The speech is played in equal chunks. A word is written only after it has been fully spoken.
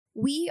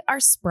We are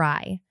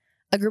Spry,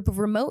 a group of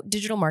remote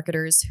digital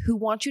marketers who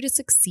want you to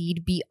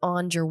succeed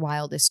beyond your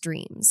wildest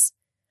dreams.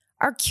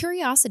 Our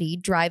curiosity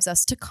drives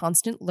us to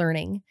constant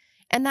learning,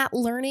 and that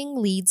learning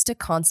leads to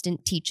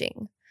constant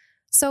teaching.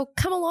 So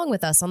come along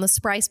with us on the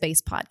Spry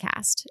Space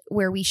podcast,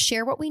 where we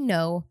share what we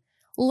know,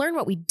 learn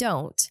what we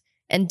don't,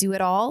 and do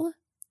it all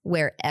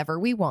wherever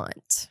we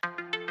want.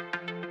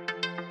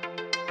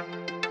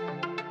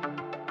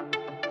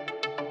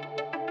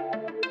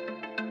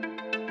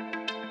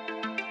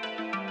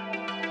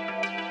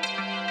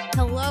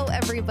 Hello,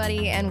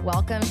 everybody, and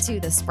welcome to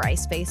the Spry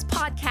Space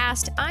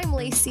podcast. I'm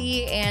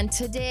Lacey, and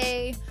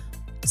today,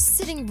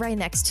 sitting right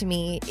next to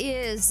me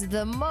is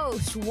the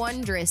most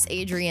wondrous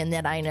Adrian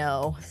that I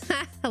know.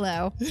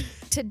 Hello.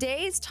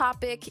 Today's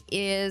topic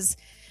is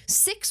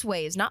 6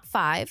 ways, not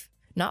 5,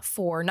 not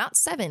 4, not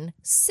 7,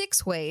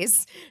 6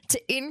 ways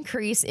to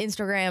increase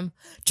Instagram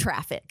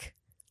traffic.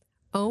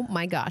 Oh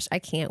my gosh, I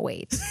can't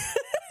wait.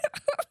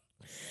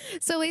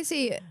 So,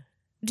 Lacey,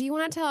 do you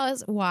want to tell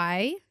us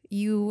why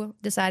you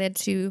decided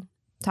to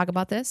talk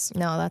about this?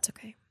 No, that's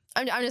okay.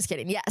 I'm just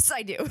kidding. Yes,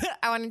 I do.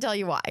 I want to tell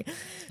you why.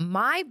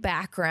 My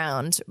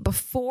background,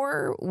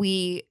 before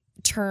we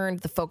turned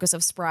the focus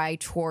of Spry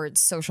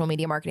towards social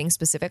media marketing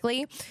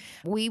specifically,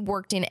 we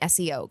worked in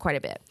SEO quite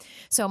a bit.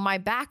 So my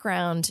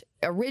background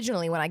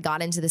originally when I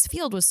got into this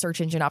field was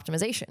search engine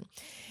optimization.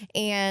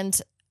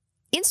 And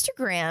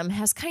Instagram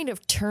has kind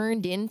of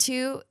turned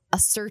into a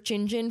search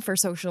engine for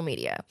social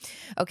media.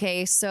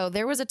 Okay, so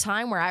there was a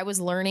time where I was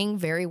learning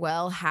very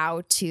well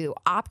how to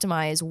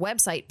optimize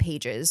website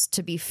pages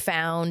to be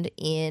found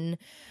in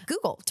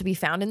Google, to be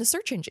found in the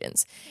search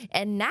engines.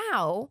 And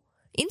now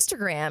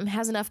Instagram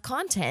has enough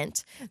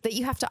content that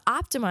you have to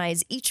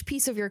optimize each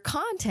piece of your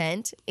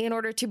content in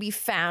order to be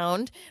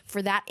found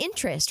for that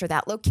interest or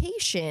that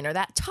location or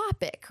that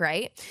topic,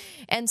 right?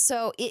 And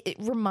so it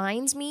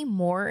reminds me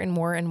more and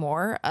more and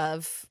more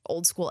of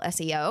old school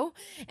SEO.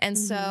 And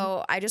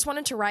so I just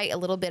wanted to write a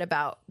little bit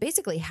about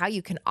basically how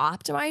you can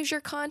optimize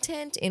your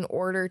content in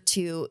order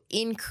to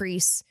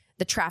increase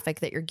the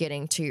traffic that you're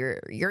getting to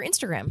your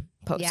Instagram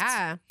posts.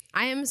 Yeah,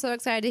 I am so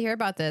excited to hear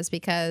about this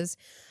because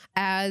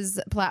as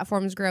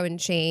platforms grow and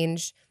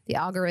change, the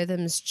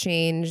algorithms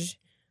change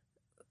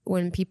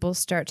when people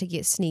start to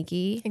get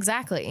sneaky.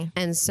 Exactly.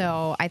 And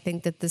so I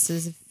think that this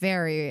is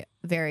very,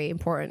 very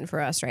important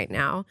for us right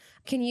now.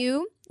 Can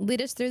you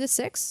lead us through the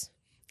 6?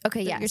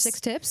 Okay, yes. Your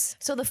 6 tips?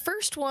 So the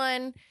first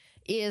one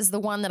is the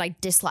one that I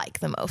dislike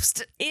the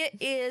most.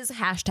 It is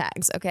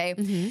hashtags,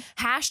 okay?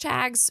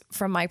 Hashtags,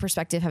 from my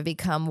perspective, have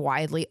become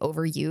widely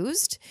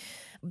overused.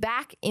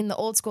 Back in the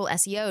old school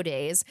SEO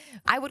days,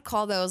 I would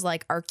call those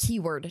like our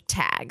keyword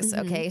tags.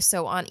 Okay.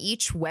 So on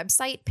each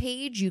website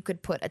page, you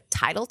could put a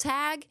title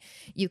tag,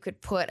 you could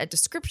put a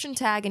description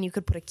tag, and you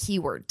could put a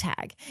keyword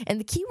tag.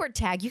 And the keyword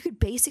tag, you could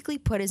basically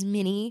put as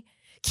many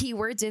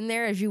keywords in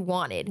there as you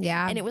wanted.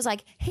 Yeah. And it was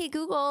like, hey,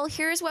 Google,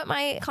 here's what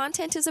my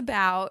content is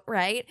about,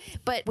 right?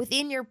 But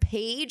within your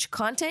page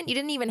content, you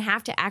didn't even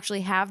have to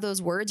actually have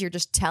those words. You're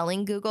just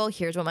telling Google,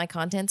 here's what my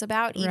content's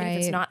about, even if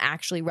it's not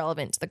actually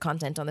relevant to the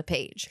content on the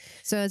page.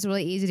 So it's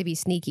really easy to be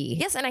sneaky.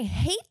 Yes, and I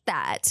hate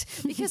that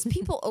because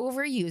people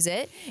overuse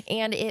it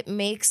and it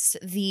makes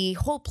the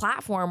whole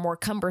platform more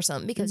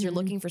cumbersome because you're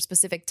looking for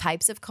specific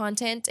types of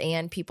content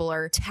and people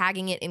are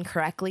tagging it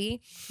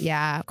incorrectly.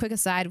 Yeah. Quick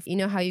aside, you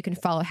know how you can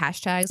follow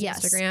hashtags on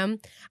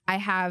Instagram? I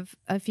have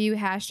a few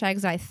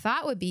hashtags that I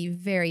thought would be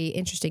very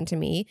interesting to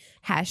me.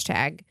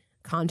 Hashtag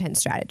content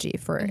strategy,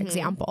 for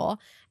example.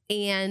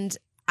 And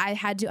I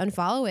had to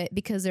unfollow it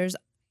because there's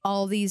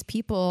all these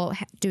people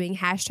doing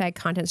hashtag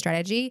content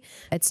strategy.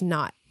 It's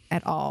not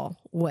at all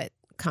what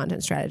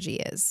content strategy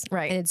is.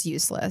 Right. And it's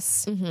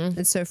useless.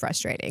 It's so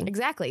frustrating.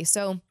 Exactly.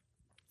 So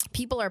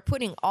people are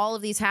putting all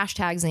of these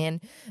hashtags in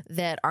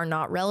that are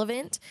not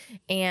relevant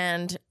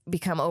and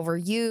become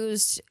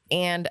overused.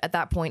 And at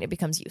that point, it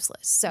becomes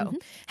useless. So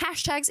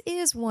hashtags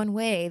is one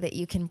way that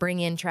you can bring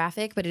in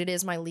traffic, but it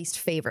is my least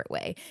favorite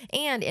way.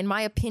 And in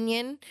my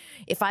opinion,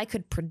 if I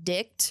could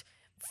predict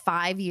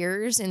 5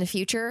 years in the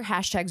future,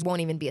 hashtags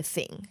won't even be a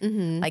thing.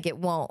 Like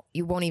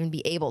you won't even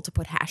be able to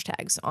put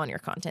hashtags on your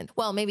content.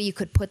 Well, maybe you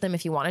could put them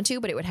if you wanted to,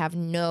 but it would have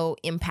no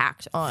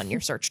impact on your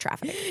search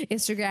traffic.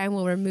 Instagram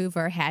will remove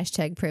our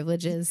hashtag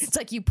privileges. It's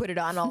like you put it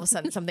on, all of a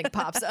sudden something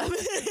pops up.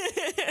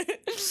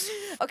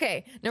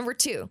 Okay, number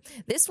 2.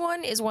 This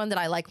one is one that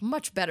I like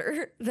much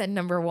better than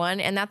number 1,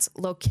 and that's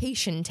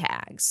location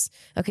tags.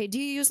 Okay, do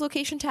you use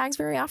location tags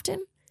very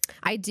often?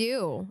 I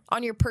do.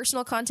 On your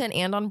personal content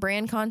and on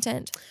brand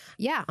content?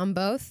 Yeah, on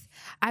both.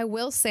 I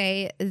will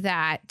say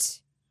that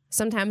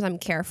sometimes I'm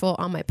careful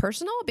on my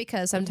personal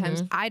because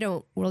sometimes I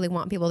don't really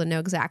want people to know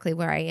exactly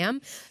where I am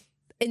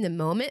in the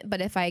moment.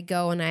 But if I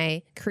go and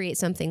I create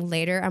something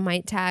later, I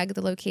might tag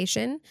the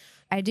location.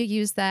 I do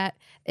use that.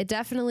 It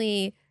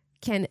definitely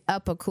can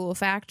up a cool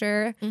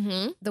factor.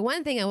 The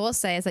one thing I will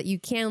say is that you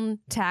can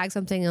tag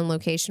something in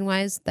location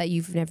wise that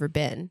you've never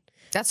been.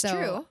 That's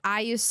true. I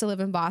used to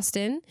live in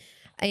Boston,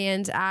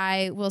 and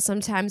I will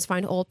sometimes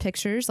find old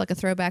pictures like a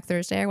Throwback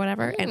Thursday or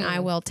whatever, and I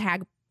will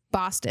tag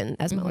Boston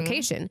as my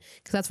location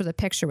because that's where the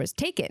picture was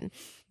taken.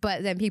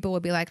 But then people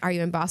would be like, are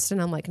you in Boston?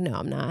 I'm like, no,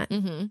 I'm not.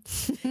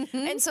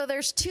 And so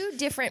there's two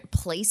different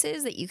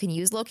places that you can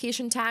use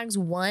location tags.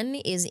 One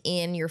is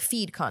in your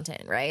feed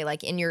content, right?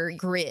 Like in your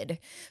grid.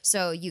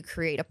 So you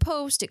create a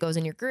post, it goes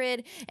in your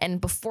grid, and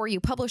before you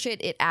publish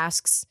it, it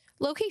asks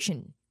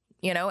location.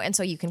 And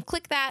so you can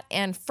click that,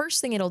 and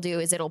first thing it'll do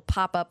is it'll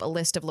pop up a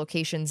list of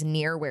locations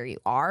near where you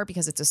are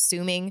because it's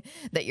assuming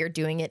that you're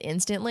doing it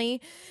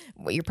instantly.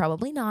 Well, you're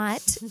probably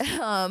not.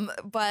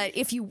 But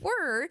if you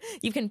were,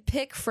 you can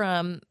pick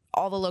from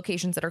all the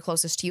locations that are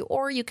closest to you,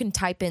 or you can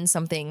type in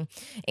something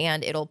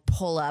and it'll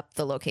pull up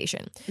the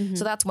location.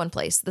 So that's one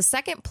place. The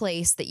second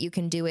place that you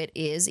can do it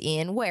is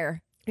in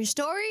where? Your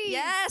story?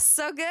 Yes,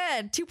 so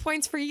good. 2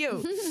 points for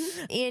you.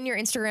 In your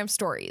Instagram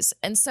stories.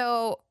 And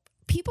so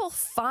people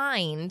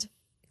find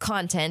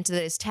content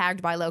that is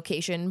tagged by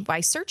location by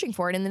searching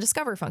for it in the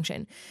discover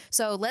function.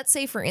 So let's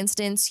say, for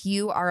instance,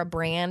 you are a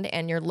brand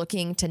and you're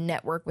looking to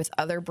network with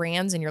other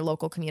brands in your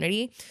local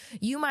community.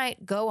 You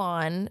might go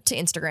on to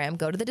Instagram,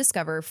 go to the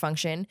discover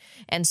function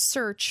and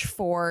search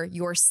for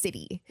your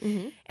city.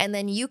 And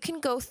then you can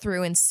go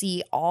through and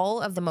see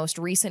all of the most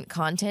recent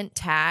content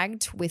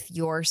tagged with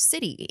your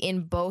city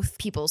in both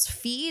people's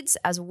feeds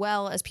as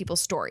well as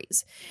people's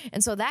stories.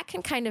 And so that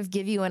can kind of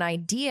give you an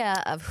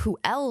idea of who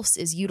else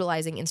is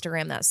utilizing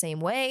Instagram that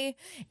same way,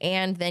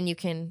 and then you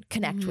can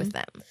connect with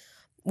them.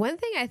 One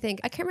thing I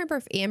can't remember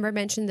if Amber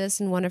mentioned this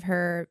in one of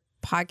her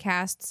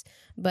podcasts,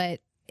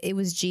 but it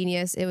was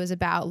genius. It was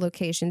about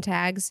location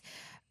tags.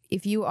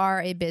 If you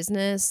are a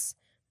business,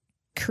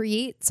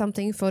 create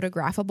something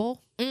photographable.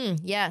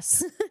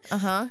 Yes.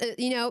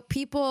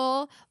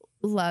 People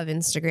love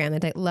Instagram.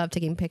 They love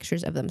taking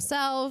pictures of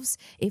themselves.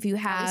 If you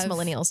have... At least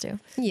millennials do.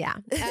 Yeah.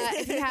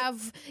 If you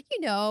have,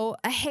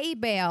 a hay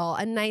bale,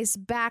 a nice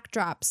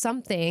backdrop,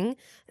 something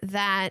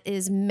that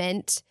is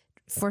meant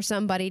for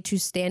somebody to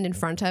stand in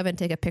front of and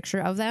take a picture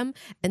of them,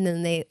 and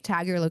then they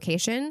tag your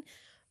location,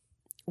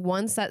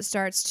 once that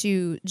starts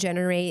to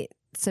generate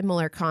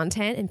similar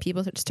content and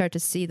people start to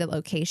see the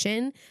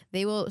location,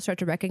 they will start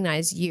to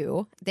recognize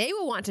you. They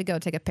will want to go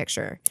take a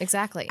picture.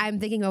 Exactly. I'm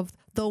thinking of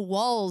the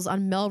walls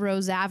on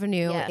Melrose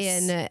Avenue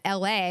in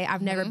LA.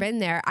 I've never been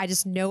there. I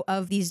just know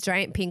of these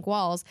giant pink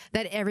walls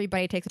that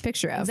everybody takes a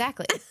picture of.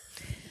 Exactly.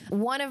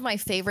 One of my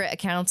favorite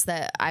accounts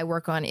that I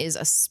work on is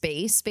a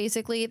space,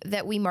 basically,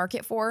 that we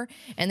market for.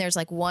 And there's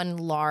like one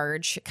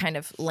large kind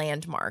of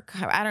landmark.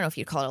 I don't know if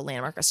you'd call it a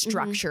landmark, a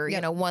structure,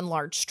 one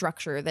large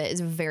structure that is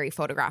very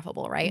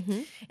photographable, right?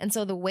 And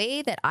so the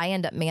way that I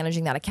end up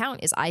managing that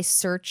account is I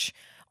search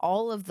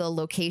all of the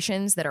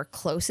locations that are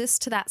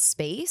closest to that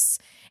space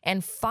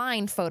and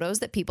find photos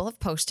that people have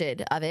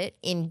posted of it,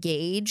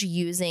 engage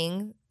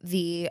using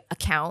the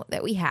account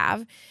that we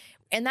have.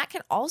 And that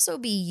can also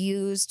be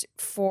used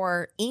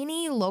for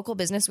any local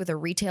business with a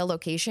retail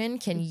location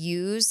can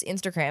use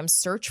Instagram,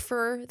 search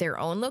for their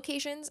own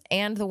locations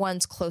and the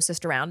ones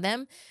closest around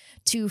them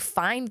to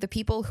find the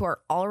people who are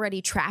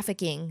already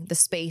trafficking the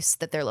space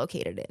that they're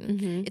located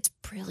in. It's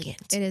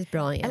brilliant. It is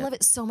brilliant. I love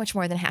it so much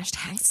more than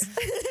hashtags.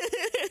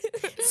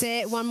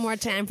 Say it one more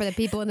time for the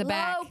people in the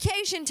back.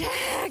 Location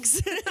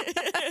tags.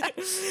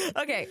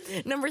 Okay.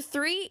 Number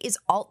 3 is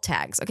alt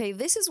tags. Okay.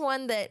 This is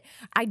one that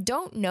I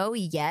don't know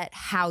yet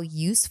how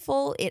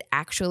useful it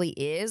actually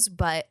is,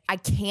 but I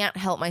can't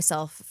help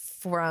myself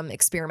from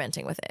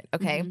experimenting with it.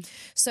 Okay.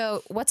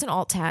 So what's an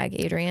alt tag,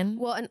 Adrienne?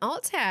 Well, an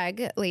alt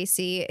tag,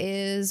 Lacey,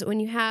 is when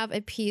you have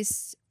a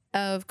piece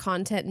of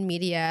content and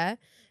media,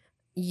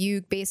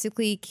 you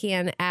basically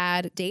can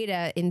add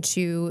data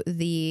into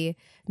the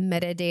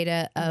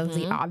metadata of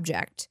the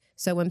object.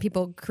 So when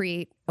people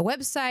create a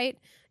website,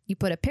 you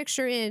put a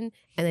picture in,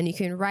 and then you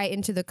can write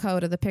into the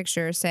code of the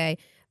picture, say,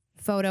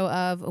 photo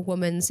of a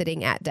woman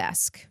sitting at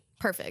desk.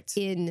 Perfect.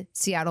 In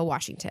Seattle,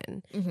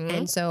 Washington.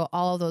 And so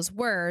all of those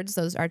words,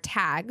 those are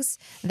tags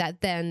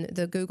that then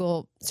the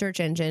Google search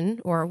engine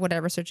or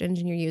whatever search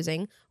engine you're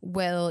using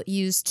will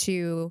use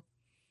to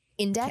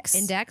index.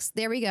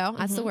 There we go.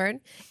 That's the word.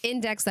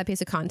 Index that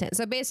piece of content.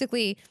 So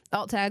basically,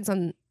 alt tags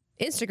on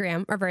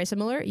Instagram are very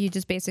similar. You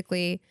just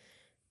basically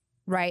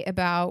write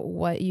about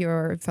what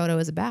your photo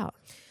is about.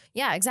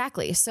 Yeah,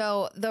 exactly.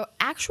 So the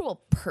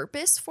actual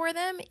purpose for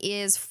them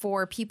is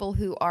for people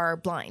who are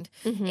blind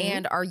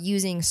and are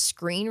using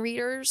screen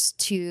readers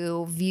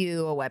to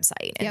view a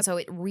website. And so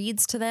it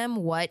reads to them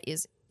what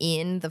is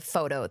in the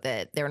photo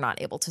that they're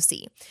not able to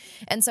see.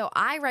 And so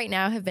I right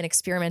now have been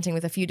experimenting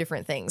with a few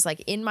different things.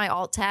 Like in my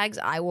alt tags,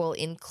 I will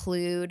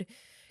include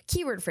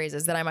keyword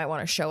phrases that I might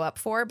want to show up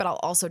for, but I'll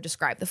also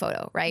describe the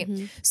photo, right?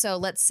 So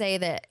let's say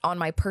that on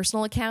my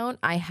personal account,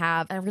 I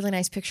have a really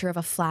nice picture of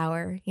a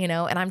flower, and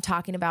I'm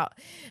talking about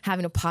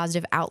having a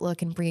positive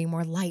outlook and bringing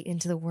more light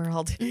into the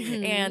world.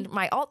 And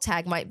my alt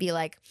tag might be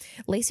like,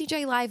 Lacey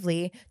J.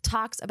 Lively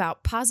talks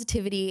about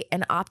positivity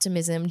and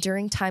optimism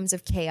during times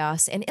of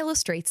chaos and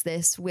illustrates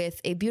this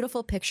with a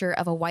beautiful picture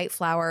of a white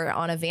flower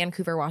on a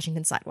Vancouver,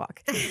 Washington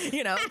sidewalk.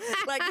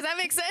 Like, does that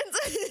make sense?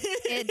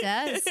 It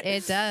does.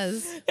 It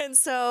does. And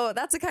so So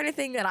that's the kind of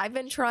thing that I've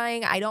been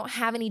trying. I don't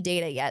have any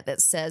data yet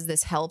that says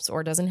this helps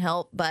or doesn't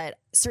help, but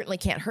certainly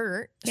can't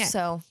hurt. Yeah.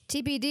 So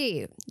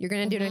TBD, you're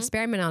going to do an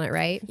experiment on it,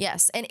 right?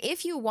 yes. And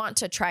if you want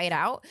to try it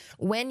out,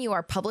 when you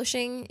are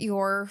publishing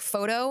your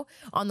photo,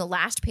 on the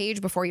last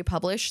page before you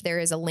publish, there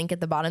is a link at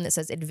the bottom that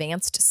says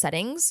advanced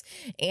settings.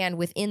 And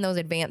within those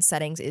advanced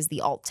settings is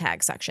the alt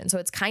tag section. So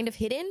it's kind of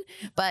hidden,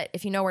 but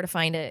if you know where to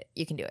find it,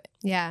 you can do it.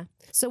 Yeah.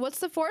 So what's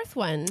the fourth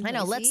one? I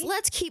know. Lacey?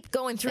 Let's keep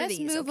going through Let's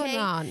these. move Okay?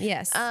 on.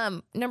 Yes.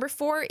 Number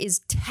 4 is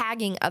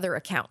tagging other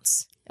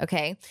accounts.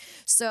 Okay.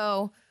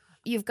 So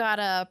you've got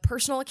a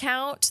personal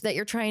account that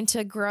you're trying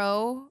to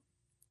grow.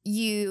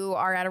 You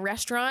are at a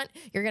restaurant.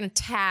 You're going to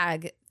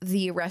tag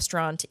the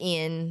restaurant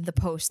in the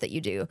post that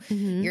you do.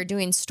 You're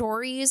doing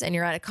stories and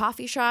you're at a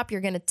coffee shop.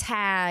 You're going to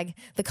tag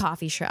the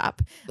coffee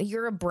shop.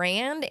 You're a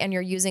brand and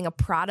you're using a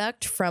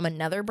product from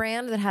another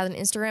brand that has an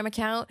Instagram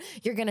account.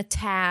 You're going to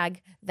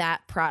tag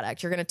that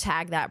product. You're going to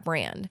tag that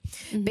brand.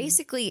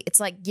 Basically, it's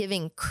like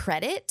giving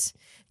credit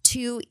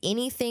to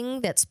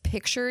anything that's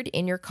pictured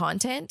in your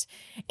content.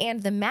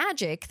 And the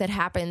magic that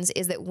happens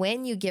is that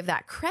when you give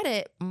that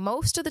credit,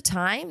 most of the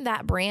time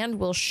that brand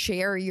will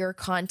share your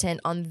content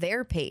on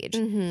their page.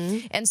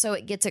 And so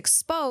it gets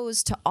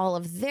exposed to all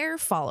of their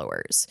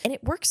followers. And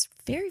it works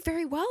very,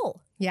 very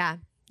well. Yeah.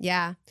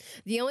 Yeah.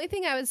 The only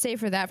thing I would say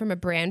for that from a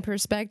brand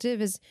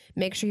perspective is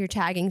make sure you're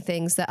tagging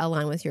things that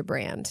align with your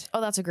brand. Oh,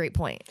 that's a great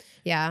point.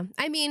 Yeah.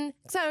 I mean,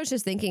 because I was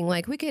just thinking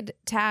like we could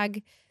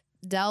tag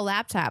Dell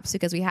laptops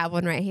because we have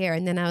one right here.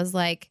 And then I was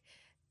like,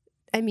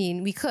 I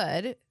mean, we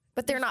could.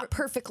 But they're not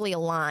perfectly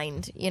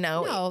aligned, you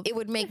know? No. It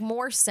would make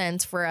more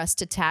sense for us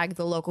to tag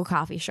the local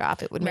coffee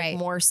shop. It would make Right.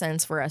 more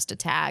sense for us to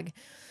tag,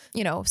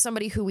 you know,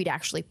 somebody who we'd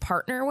actually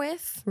partner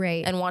with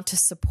Right. and want to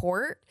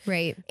support.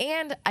 Right.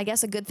 And I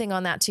guess a good thing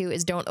on that too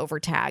is don't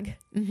over tag.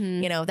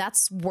 You know,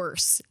 that's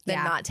worse than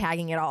Yeah. not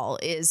tagging at all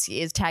is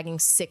tagging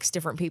 6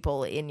 different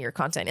people in your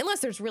content. Unless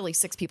there's really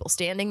 6 people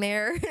standing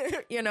there,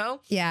 you know?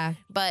 Yeah.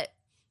 But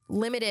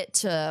limit it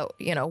to,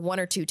 you know, 1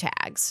 or 2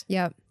 tags.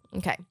 Yep.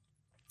 Okay.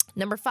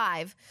 Number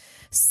 5,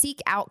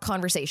 seek out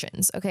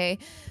conversations. Okay.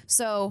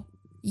 So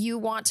you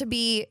want to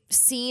be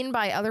seen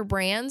by other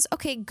brands.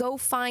 Okay. Go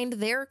find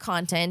their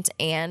content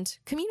and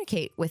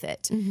communicate with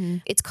it.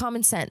 It's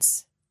common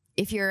sense.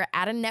 If you're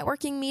at a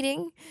networking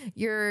meeting,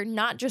 you're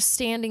not just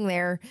standing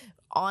there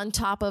on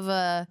top of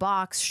a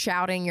box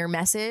shouting your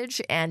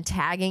message and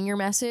tagging your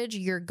message.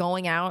 You're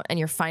going out and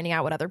you're finding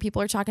out what other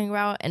people are talking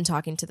about and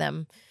talking to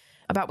them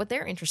about what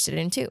they're interested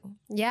in too.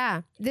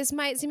 Yeah. This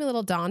might seem a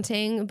little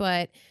daunting,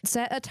 but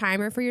set a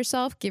timer for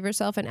yourself. Give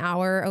yourself an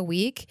hour a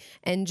week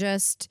and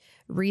just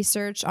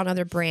research on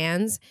other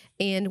brands.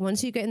 And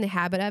once you get in the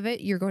habit of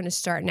it, you're going to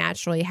start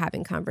naturally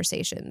having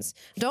conversations.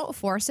 Don't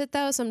force it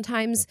though.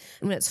 Sometimes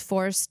when it's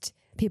forced,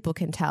 people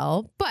can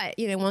tell. But,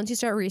 you know, once you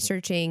start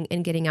researching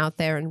and getting out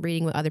there and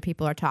reading what other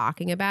people are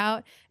talking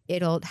about,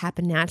 it'll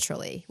happen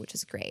naturally, which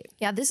is great.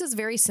 Yeah, this is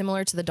very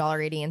similar to the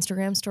 $1.80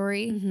 Instagram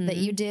story that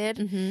you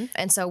did.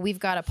 And so we've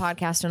got a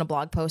podcast and a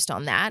blog post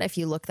on that if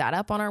you look that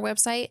up on our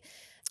website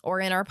or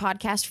in our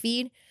podcast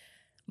feed.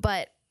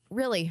 But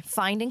really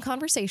finding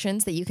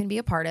conversations that you can be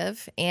a part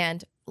of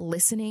and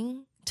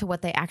listening to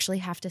what they actually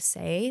have to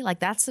say. Like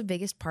that's the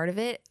biggest part of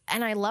it.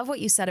 And I love what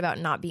you said about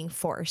not being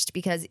forced,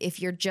 because if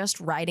you're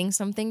just writing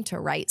something to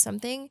write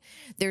something,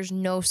 there's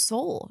no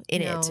soul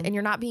in No. it and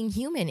you're not being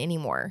human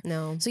anymore.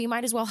 No. So you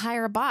might as well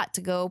hire a bot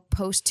to go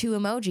post 2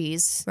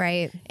 emojis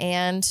Right.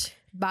 and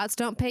Bots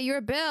don't pay your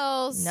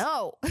bills.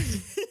 no.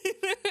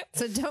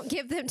 So don't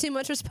give them too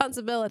much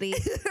responsibility.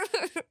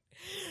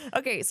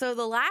 Okay, so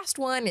the last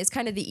one is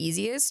kind of the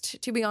easiest,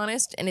 to be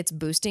honest, and it's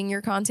boosting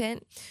your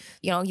content.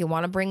 You know, you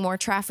want to bring more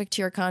traffic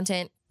to your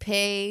content,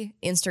 pay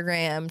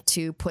Instagram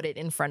to put it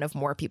in front of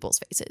more people's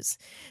faces.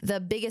 The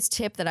biggest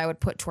tip that I would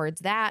put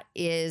towards that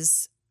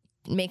is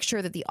make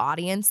sure that the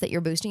audience that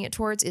you're boosting it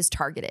towards is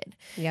targeted.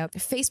 Yep.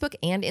 Facebook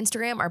and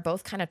Instagram are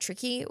both kind of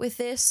tricky with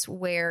this,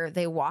 where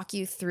they walk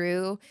you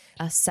through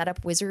a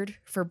setup wizard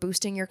for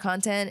boosting your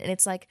content. And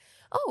it's like,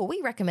 oh,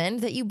 we recommend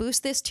that you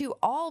boost this to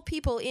all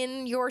people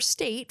in your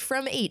state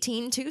from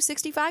 18 to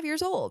 65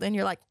 years old. And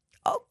you're like,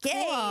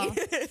 okay. Cool.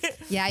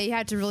 Yeah, you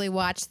have to really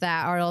watch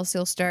that, or else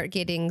you'll start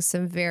getting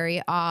some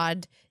very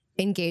odd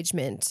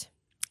engagement.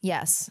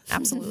 Yes,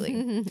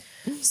 absolutely.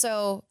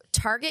 So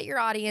target your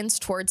audience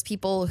towards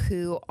people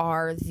who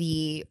are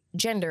the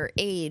gender,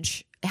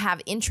 age,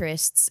 have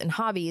interests and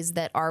hobbies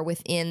that are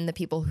within the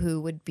people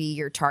who would be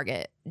your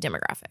target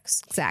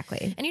demographics.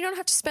 Exactly. And you don't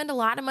have to spend a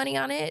lot of money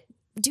on it.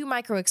 Do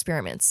micro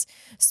experiments.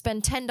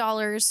 Spend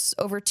 $10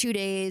 over 2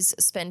 days,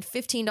 spend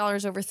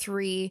 $15 over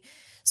 3,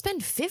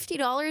 spend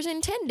 $50 in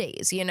 10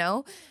 days, you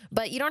know?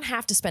 But you don't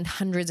have to spend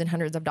hundreds and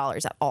hundreds of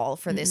dollars at all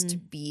for this to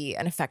be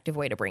an effective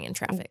way to bring in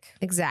traffic.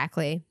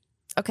 Exactly.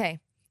 Okay,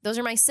 those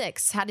are my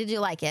 6. How did you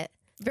like it?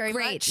 Very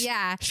Great. much.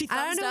 Yeah. She I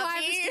don't thumbs know up why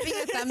I'm just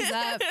giving a thumbs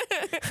up.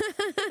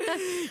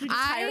 You just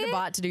hired a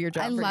bot to do your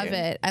job. I for love you.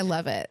 it. I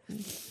love it.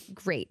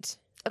 Great.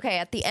 Okay,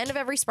 at the end of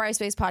every Spry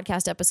Space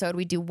podcast episode,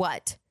 we do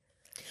what?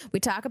 We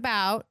talk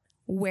about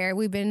where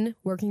we've been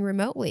working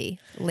remotely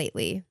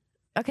lately.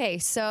 Okay,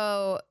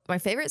 so my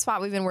favorite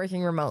spot we've been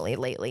working remotely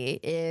lately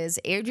is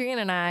Adrian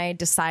and I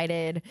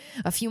decided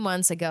a few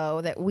months ago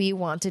that we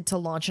wanted to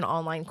launch an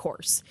online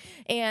course.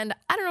 And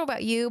I don't know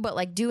about you, but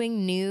like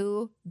doing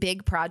new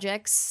big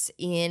projects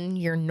in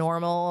your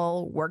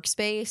normal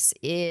workspace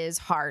is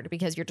hard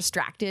because you're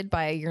distracted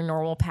by your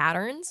normal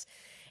patterns.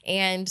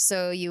 And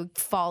so you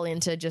fall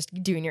into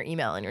just doing your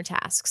email and your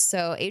tasks.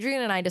 So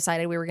Adrian and I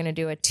decided we were going to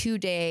do a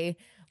 2-day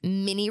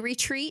mini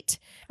retreat.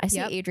 I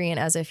say Adrian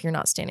as if you're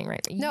not standing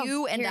right. No,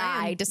 you and here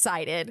I I am.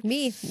 decided.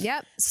 Me.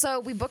 Yep.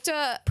 So we booked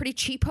a pretty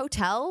cheap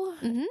hotel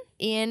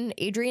in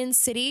Adrian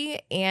City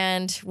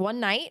and one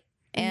night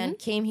and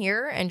came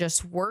here and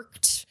just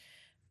worked,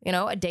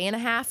 a day and a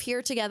half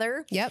here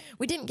together. Yep.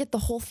 We didn't get the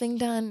whole thing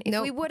done. If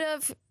Nope. we would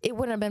have, it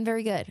wouldn't have been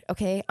very good.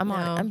 Okay.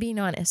 I'm being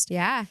honest.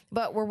 Yeah.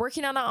 But we're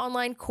working on an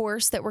online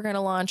course that we're going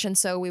to launch. And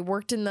so we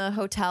worked in the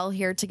hotel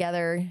here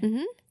together.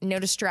 No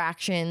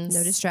distractions.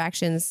 No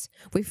distractions.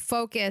 We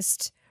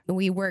focused.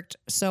 We worked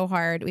so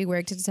hard. We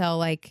worked until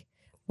like,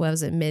 what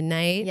was it,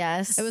 midnight?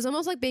 Yes. It was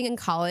almost like being in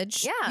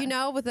college.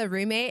 Yeah. With a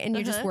roommate and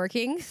you're just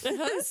working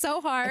so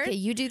hard. Okay,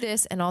 you do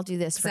this and I'll do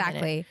this for a minute.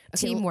 Exactly.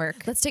 Okay,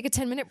 Teamwork. Let's take a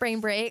 10-minute brain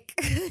break.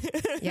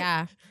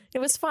 Yeah. It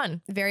was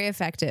fun. Very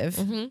effective.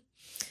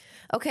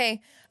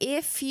 Okay,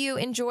 if you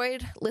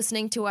enjoyed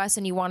listening to us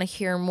and you want to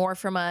hear more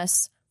from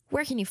us,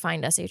 where can you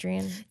find us,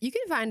 Adrian? You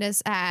can find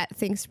us at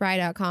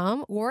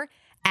thinkspry.com or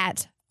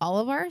at all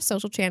of our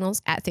social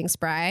channels at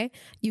ThinkSpry.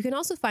 You can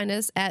also find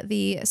us at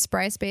the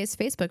Spry Space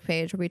Facebook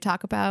page where we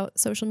talk about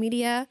social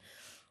media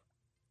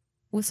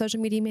with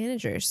social media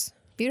managers.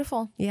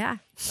 Beautiful. Yeah.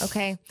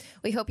 Okay,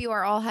 we hope you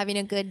are all having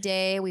a good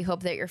day. We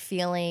hope that you're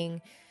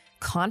feeling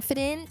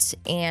confident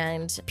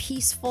and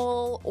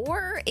peaceful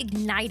or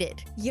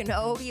ignited. You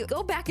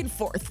go back and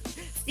forth.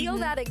 Feel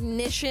that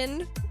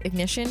ignition,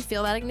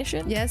 feel that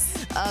ignition.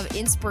 Yes. Of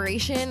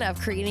inspiration of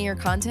creating your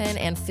content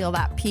and feel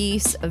that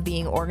peace of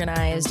being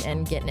organized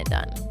and getting it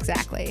done.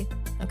 Exactly.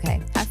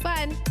 Okay. Have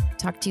fun.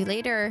 Talk to you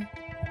later.